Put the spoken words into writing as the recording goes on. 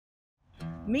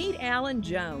Meet Alan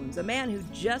Jones, a man who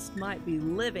just might be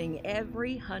living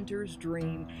every hunter's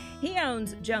dream. He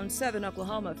owns Jones Southern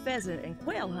Oklahoma Pheasant and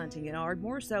Quail hunting in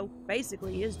Ardmore, so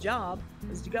basically his job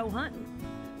is to go hunting.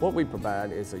 What we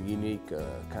provide is a unique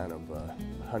kind of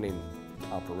hunting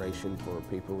operation for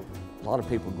people. A lot of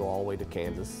people go all the way to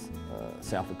Kansas,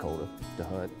 South Dakota to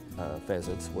hunt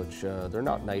pheasants, which they're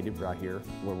not native right here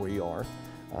where we are.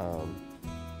 And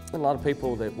a lot of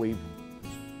people that we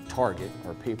target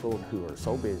are people who are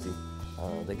so busy,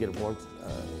 they get a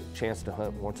chance to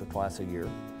hunt once or twice a year,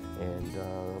 and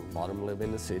a lot of them live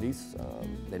in the cities.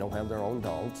 They don't have their own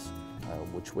dogs,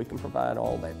 which we can provide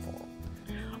all that for them.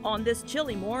 On this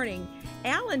chilly morning,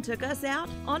 Alan took us out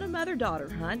on a mother-daughter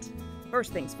hunt.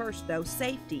 First things first, though,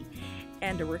 safety,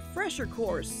 and a refresher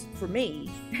course for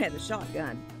me and the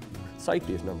shotgun.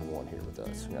 Safety is number one here with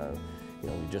us.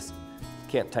 You just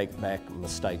can't take back a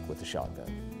mistake with the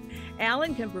shotgun.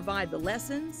 Alan can provide the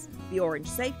lessons, the orange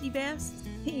safety vest.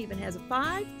 He even has a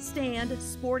 5-stand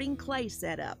sporting clay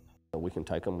set up. We can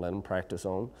take them, let them practice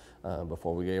on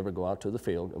before we ever go out to the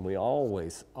field, and we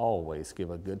always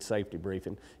give a good safety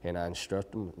briefing, and I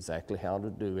instruct them exactly how to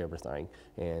do everything.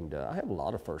 And I have a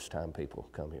lot of first-time people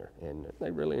come here, and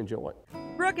they really enjoy it.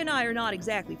 Brooke and I are not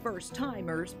exactly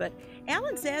first-timers, but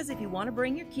Alan says if you want to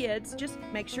bring your kids, just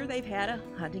make sure they've had a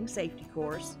hunting safety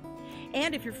course.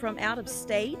 And if you're from out of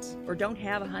state or don't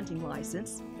have a hunting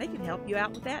license, they can help you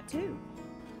out with that too.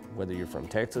 Whether you're from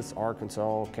Texas,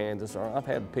 Arkansas, Kansas, or I've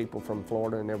had people from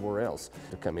Florida and everywhere else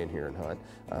to come in here and hunt,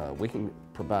 we can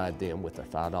provide them with a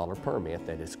 $5 permit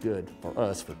that is good for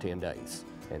us for 10 days.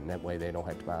 And that way they don't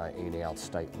have to buy any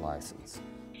out-of-state license.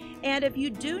 And if you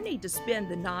do need to spend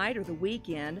the night or the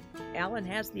weekend, Alan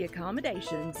has the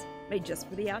accommodations made just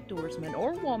for the outdoorsman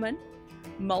or woman.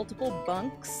 Multiple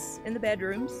bunks in the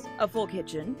bedrooms, a full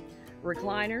kitchen,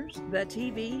 recliners, the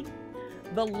TV.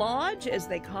 The lodge, as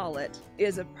they call it,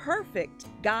 is a perfect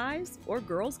guys or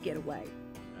girls getaway.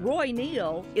 Roy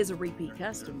Neal is a repeat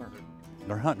customer.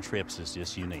 Their hunting trips is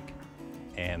just unique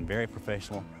and very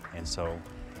professional, and so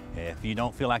if you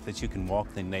don't feel like that you can walk,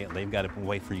 then they've got a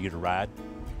way for you to ride,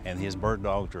 and his bird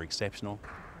dogs are exceptional.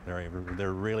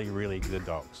 They're really, really good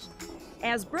dogs.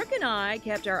 As Brooke and I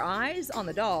kept our eyes on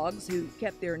the dogs who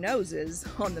kept their noses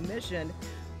on the mission,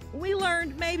 we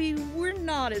learned maybe we're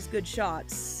not as good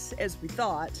shots as we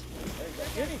thought.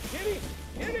 Get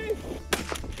him.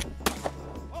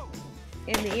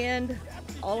 In the end,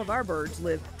 all of our birds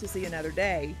lived to see another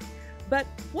day. But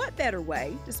what better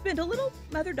way to spend a little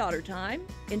mother-daughter time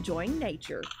enjoying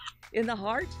nature in the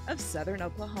heart of southern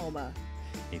Oklahoma?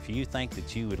 If you think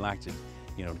that you would like to,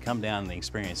 come down and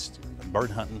experience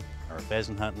bird hunting or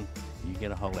pheasant hunting, you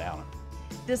get a hold of Alan.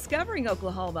 Discovering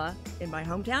Oklahoma in my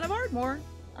hometown of Ardmore,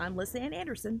 I'm Lisanne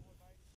Anderson.